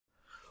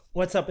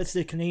What's up, it's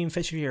the Canadian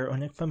Fisher here on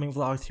Nick Filming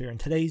Vlogs here. In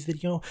today's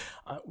video,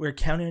 we're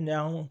counting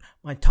down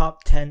my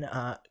top 10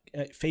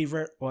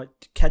 favorite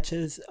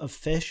catches of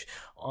fish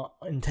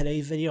in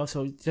today's video.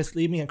 So just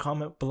leave me a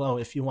comment below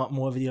if you want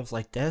more videos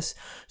like this.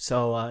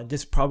 So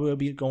this probably will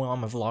be going on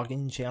my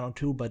vlogging channel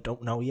too, but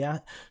don't know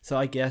yet. So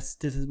I guess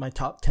this is my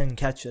top 10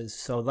 catches.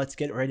 So let's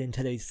get right into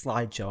today's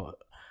slideshow.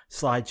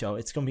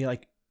 It's going to be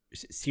like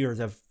a series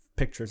of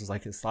pictures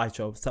like a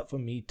slideshow, except for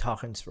me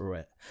talking through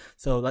it.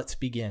 So let's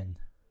begin.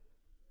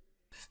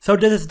 So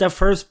this is the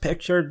first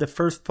picture, the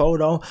first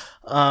photo.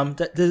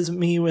 This is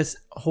me with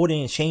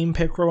holding a chain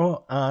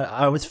pickerel.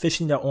 I was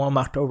fishing the Or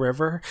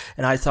River,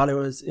 and I thought it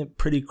was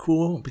pretty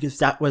cool because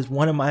that was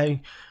one of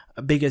my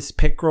biggest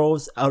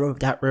pickerels out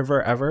of that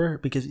river ever,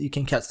 because you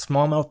can catch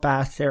smallmouth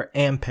bass there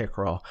and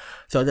pickerel.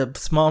 So the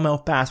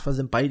smallmouth bass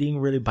wasn't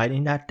really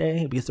biting that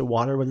day because the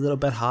water was a little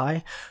bit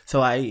high.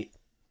 So I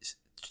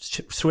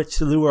switched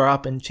the lure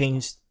up and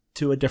changed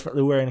to a different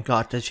lure and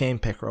got the chain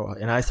pickerel,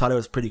 and I thought it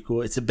was pretty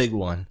cool. It's a big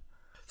one.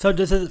 So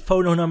this is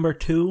photo number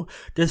 2.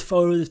 This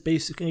photo is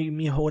basically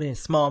me holding a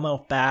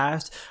smallmouth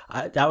bass.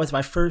 That was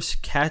my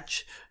first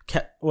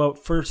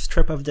first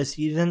trip of the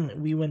season.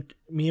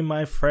 Me and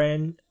my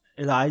friend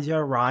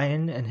Elijah,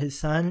 Ryan, and his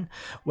son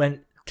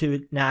went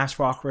to Nash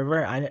Rock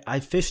River. I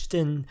fished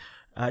in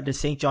the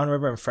St. John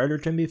River in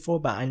Fredericton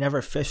before, but I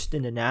never fished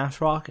in the Nash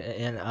Rock,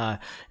 and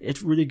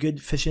it's really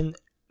good fishing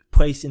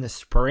place in the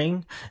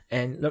spring.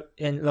 And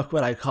look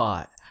what I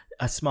caught.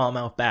 A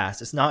smallmouth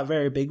bass. It's not a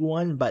very big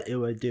one, but it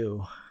would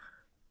do.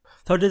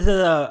 So this is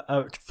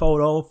a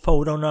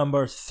photo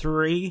number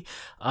 3.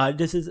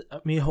 This is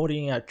me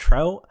holding a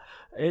trout.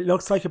 It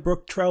looks like a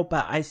brook trout,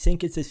 but I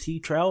think it's a sea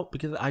trout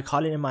because I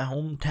caught it in my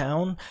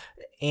hometown.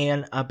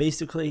 And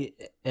basically,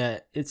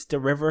 it's the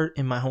river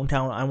in my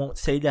hometown. I won't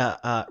say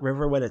the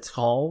river what it's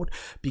called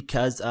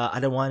because I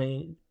don't want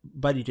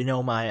anybody to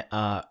know my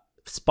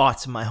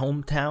spots in my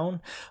hometown.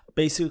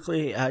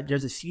 Basically,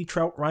 there's a sea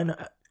trout run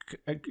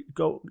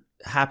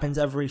happens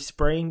every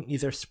spring,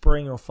 either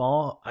spring or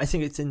fall. I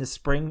think it's in the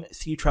spring.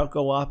 Sea trout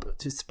go up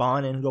to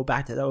spawn and go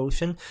back to the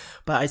ocean,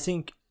 but I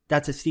think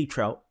that's a sea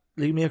trout.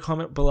 Leave me a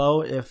comment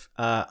below if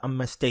I'm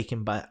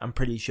mistaken, but I'm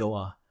pretty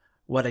sure.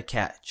 What a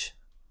catch.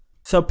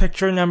 So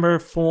picture number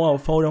 4, or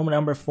photo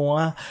number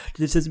 4,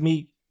 this is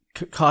me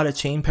caught a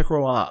chain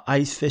pickerel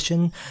ice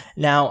fishing.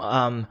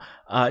 Now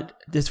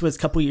this was a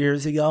couple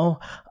years ago,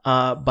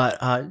 but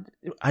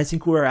I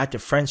think we were at the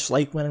French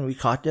Lake when we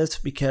caught this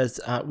because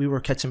we were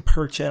catching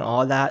perch and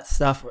all that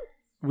stuff.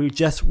 We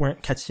just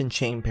weren't catching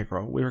chain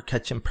pickerel. We were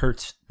catching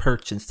perch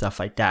and stuff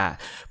like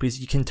that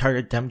because you can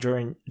target them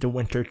during the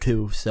winter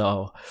too.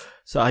 So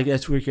I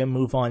guess we can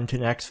move on to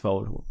the next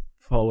photo.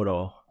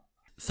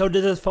 So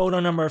this is photo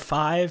number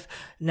 5.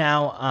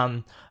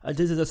 Now,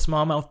 this is a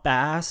smallmouth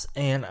bass,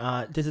 and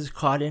this was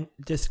caught in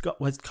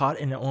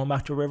the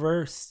Or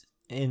River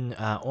in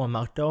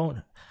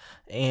Or,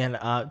 and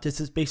this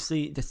is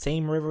basically the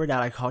same river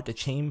that I caught the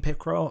chain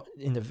pickerel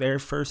in the very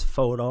first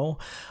photo,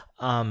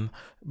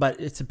 but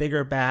it's a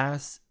bigger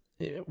bass.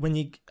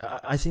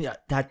 I think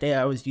that day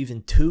I was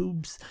using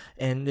tubes,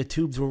 and the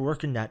tubes were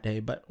working that day,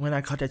 but when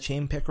I caught the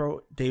chain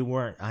pickerel, they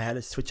weren't. I had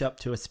to switch up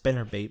to a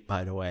spinnerbait,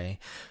 by the way.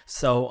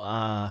 So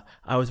I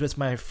was with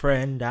my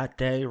friend that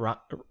day,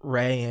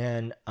 Ray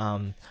and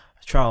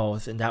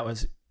Charles, and that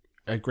was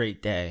a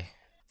great day.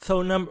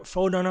 So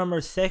photo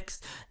number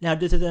 6. Now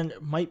this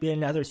might be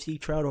another sea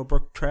trout or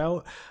brook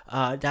trout.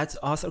 That's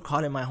also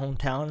caught in my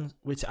hometown,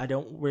 which I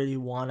don't really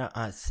want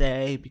to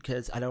say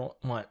because I don't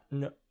want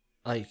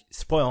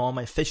spoil all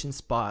my fishing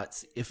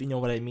spots, if you know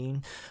what I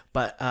mean.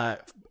 But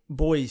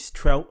boys,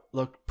 trout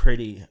look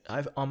pretty.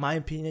 On my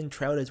opinion,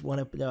 trout is one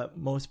of the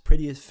most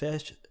prettiest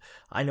fish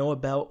I know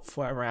about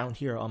for around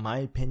here, on my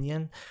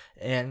opinion.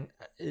 And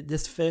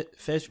this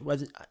fish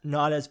was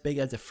not as big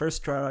as the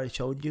first trout I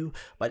showed you,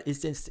 but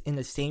it's in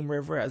the same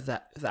river as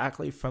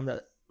exactly from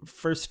the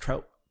first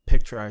trout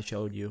picture I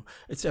showed you.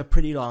 It's a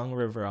pretty long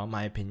river, on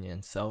my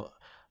opinion. So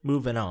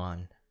moving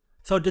on.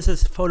 So this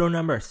is photo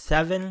number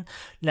 7.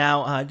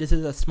 Now this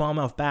is a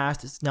smallmouth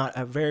bass. It's not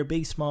a very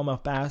big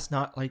smallmouth bass,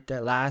 not like the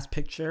last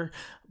picture,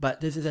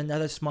 but this is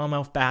another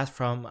smallmouth bass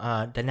from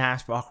the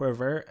Nash Rock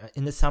River.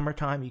 In the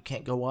summertime you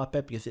can't go up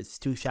it because it's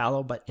too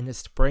shallow, but in the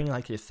spring,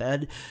 like you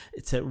said,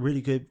 it's a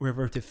really good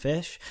river to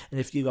fish. And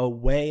if you go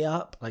way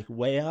up,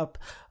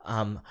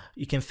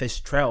 you can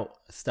fish trout,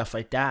 stuff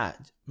like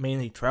that,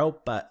 mainly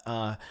trout, but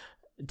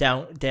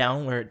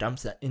down where it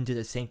dumps into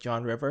the St.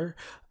 John River,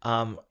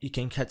 you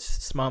can catch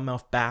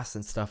smallmouth bass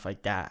and stuff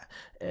like that.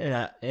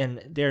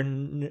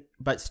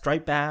 But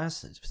striped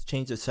bass,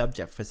 change the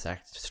subject for a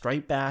sec.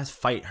 Striped bass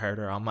fight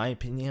harder, on my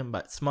opinion,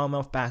 but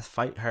smallmouth bass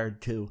fight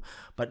hard too,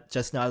 but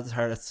just not as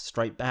hard as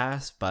striped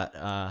bass. But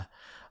I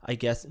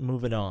guess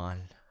moving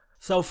on.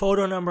 So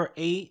photo number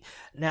 8.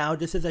 Now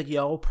this is a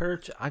yellow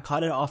perch. I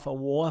caught it off a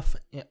wharf,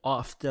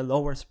 off the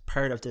lowest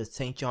part of the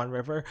St. John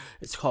River.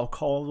 It's called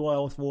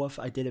Caldwell's Wharf.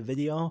 I did a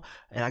video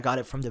and I got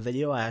it from the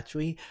video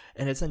actually.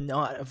 And it's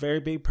not a very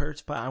big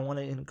perch, but I want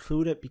to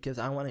include it because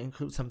I want to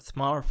include some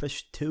smaller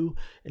fish too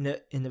in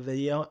the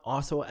video,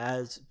 also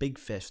as big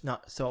fish.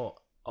 Not so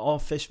all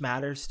fish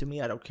matters to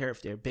me. I don't care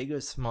if they're big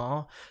or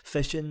small.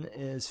 Fishing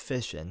is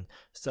fishing.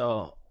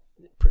 So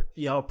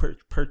yellow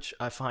perch,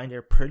 I find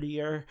they're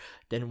prettier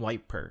than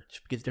white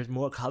perch because there's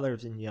more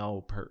colors in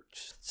yellow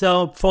perch.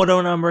 So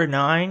photo number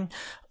 9.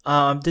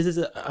 This is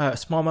a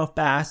smallmouth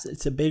bass.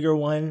 It's a bigger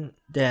one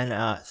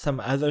than some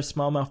other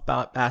smallmouth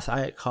bass I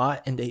had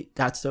caught, and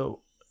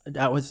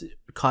that was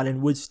caught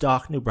in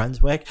Woodstock, New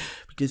Brunswick,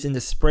 because in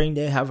the spring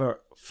they have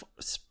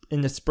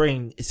in the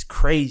spring it's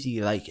crazy,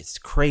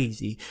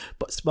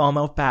 but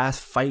smallmouth bass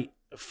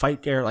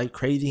fight there like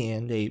crazy,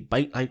 and they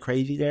bite like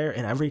crazy there.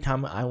 And every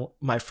time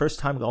my first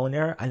time going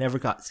there, I never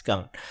got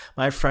skunked.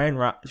 My friend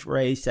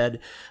Ray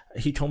said,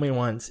 he told me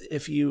once,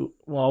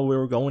 while we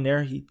were going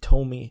there, he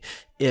told me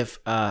if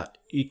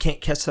you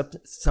can't catch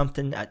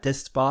something at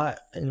this spot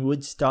in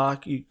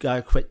Woodstock, you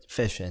gotta quit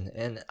fishing.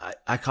 And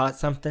I caught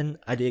something,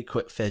 I did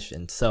quit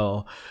fishing.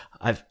 So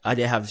I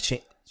did have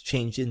to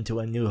change into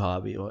a new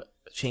hobby, or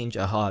change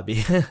a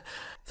hobby.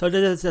 So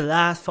this is the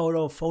last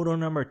photo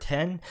number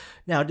 10.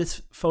 Now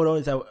this photo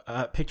is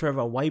a picture of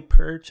a white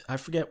perch. I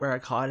forget where I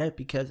caught it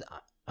because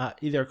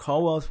either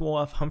Caldwell's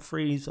Wharf,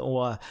 Humphreys,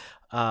 or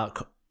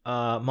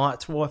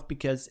Mott's Wharf,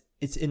 because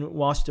it's in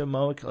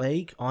Washtenaw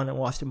Lake, on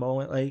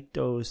Washtenaw Lake,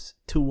 those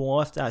 2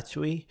 wharfs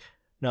actually.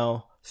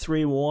 No,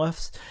 3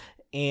 wharfs.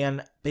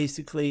 And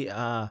basically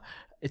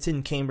it's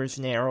in Cambridge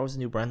Narrows,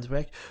 New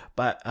Brunswick.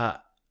 But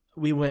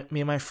me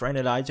and my friend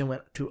Elijah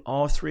went to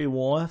all 3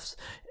 wharfs,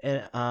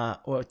 and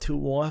or 2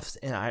 wharfs,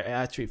 and I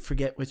actually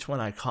forget which one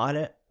I caught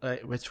it,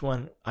 which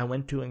one I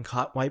went to and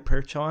caught white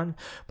perch on.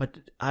 But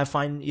I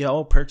find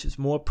yellow perch is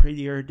more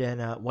prettier than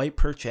white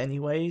perch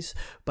anyways.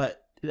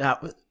 But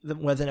that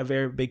wasn't a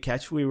very big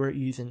catch. We were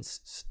using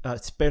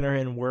spinner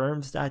and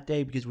worms that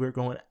day because we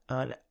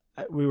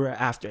were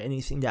after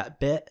anything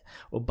that bit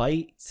or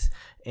bites,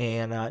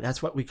 and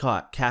that's what we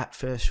caught: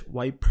 catfish,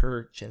 white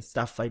perch, and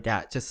stuff like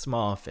that, just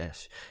small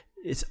fish.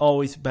 It's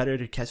always better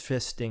to catch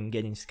fish than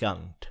getting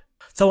skunked.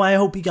 So I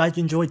hope you guys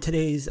enjoyed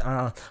today's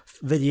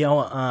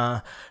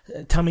video.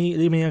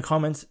 Leave me a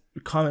comment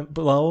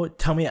below.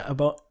 Tell me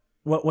about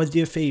what was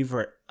your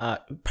favorite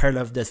part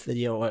of this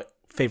video, or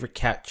favorite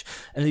catch,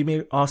 and leave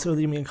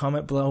me a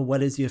comment below.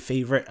 What is your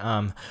favorite?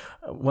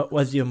 What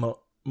was your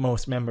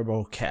most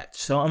memorable catch?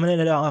 So I'm gonna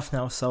end it off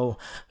now. So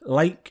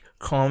like,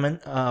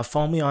 comment,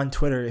 follow me on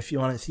Twitter if you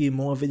want to see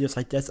more videos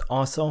like this.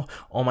 Also,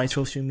 all my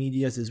social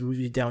medias is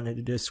usually down in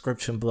the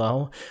description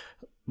below,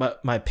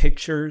 but my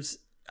pictures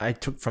I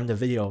took from the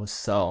videos,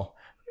 so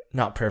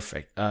not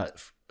perfect.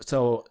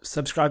 So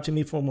subscribe to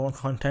me for more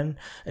content,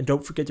 and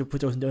don't forget to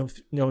put those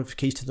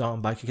notifications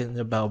on by clicking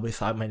the bell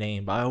beside my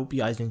name. But I hope you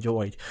guys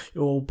enjoyed.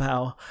 Your old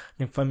pal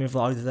Nick from your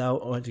vlogs is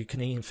out, or the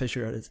Canadian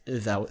Fisher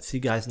is out. See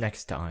you guys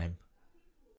next time.